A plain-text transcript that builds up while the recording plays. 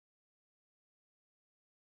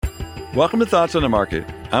Welcome to Thoughts on the Market.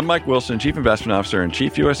 I'm Mike Wilson, Chief Investment Officer and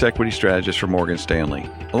Chief U.S. Equity Strategist for Morgan Stanley.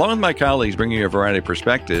 Along with my colleagues bringing you a variety of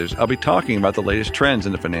perspectives, I'll be talking about the latest trends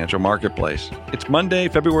in the financial marketplace. It's Monday,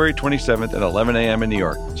 February 27th at 11 a.m. in New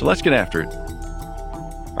York, so let's get after it.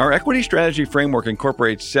 Our equity strategy framework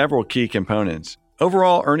incorporates several key components.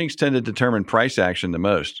 Overall, earnings tend to determine price action the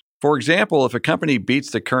most. For example, if a company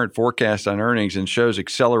beats the current forecast on earnings and shows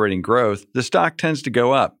accelerating growth, the stock tends to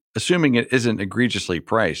go up, assuming it isn't egregiously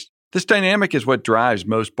priced. This dynamic is what drives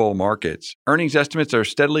most bull markets. Earnings estimates are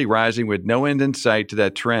steadily rising with no end in sight to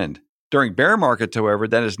that trend. During bear markets, however,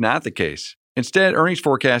 that is not the case. Instead, earnings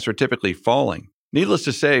forecasts are typically falling. Needless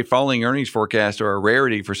to say, falling earnings forecasts are a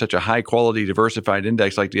rarity for such a high-quality diversified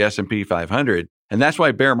index like the S&P 500, and that's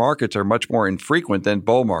why bear markets are much more infrequent than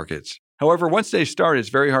bull markets. However, once they start, it's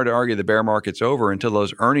very hard to argue the bear market's over until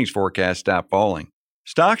those earnings forecasts stop falling.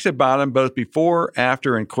 Stocks have bottomed both before,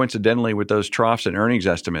 after, and coincidentally with those troughs in earnings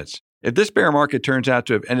estimates. If this bear market turns out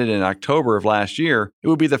to have ended in October of last year, it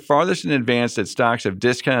would be the farthest in advance that stocks have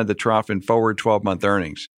discounted the trough in forward 12-month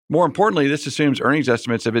earnings. More importantly, this assumes earnings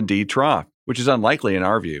estimates have indeed troughed, which is unlikely in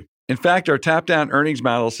our view. In fact, our top-down earnings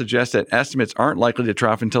model suggests that estimates aren't likely to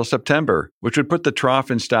trough until September, which would put the trough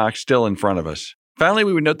in stocks still in front of us. Finally,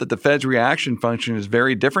 we would note that the Fed's reaction function is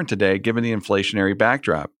very different today given the inflationary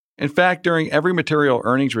backdrop. In fact, during every material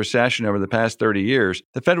earnings recession over the past 30 years,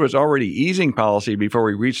 the Fed was already easing policy before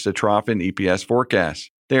we reached the trough in EPS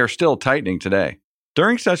forecasts. They are still tightening today.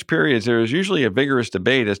 During such periods, there is usually a vigorous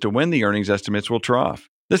debate as to when the earnings estimates will trough.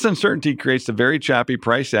 This uncertainty creates the very choppy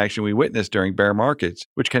price action we witness during bear markets,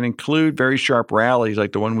 which can include very sharp rallies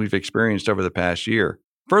like the one we've experienced over the past year.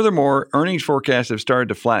 Furthermore, earnings forecasts have started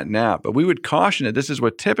to flatten out, but we would caution that this is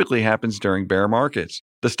what typically happens during bear markets.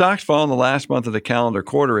 The stocks fall in the last month of the calendar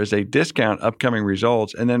quarter as they discount upcoming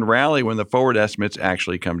results and then rally when the forward estimates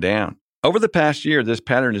actually come down. Over the past year, this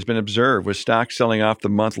pattern has been observed with stocks selling off the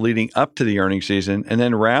month leading up to the earnings season and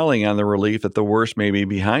then rallying on the relief that the worst may be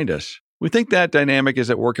behind us. We think that dynamic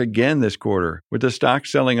is at work again this quarter, with the stock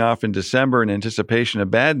selling off in December in anticipation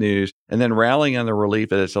of bad news and then rallying on the relief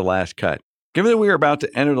that it's the last cut. Given that we are about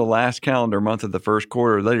to enter the last calendar month of the first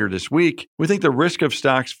quarter later this week, we think the risk of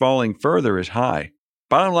stocks falling further is high.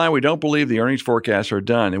 Bottom line, we don't believe the earnings forecasts are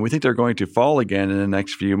done, and we think they're going to fall again in the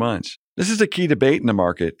next few months. This is a key debate in the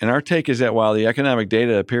market, and our take is that while the economic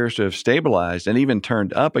data appears to have stabilized and even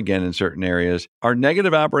turned up again in certain areas, our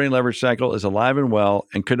negative operating leverage cycle is alive and well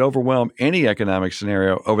and could overwhelm any economic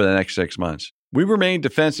scenario over the next 6 months. We remain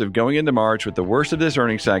defensive going into March with the worst of this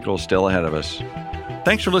earnings cycle still ahead of us.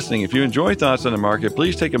 Thanks for listening. If you enjoy Thoughts on the Market,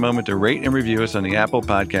 please take a moment to rate and review us on the Apple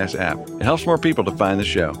Podcast app. It helps more people to find the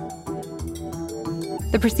show.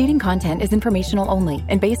 The preceding content is informational only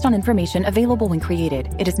and based on information available when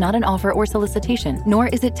created. It is not an offer or solicitation, nor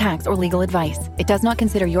is it tax or legal advice. It does not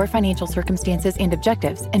consider your financial circumstances and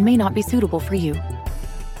objectives and may not be suitable for you.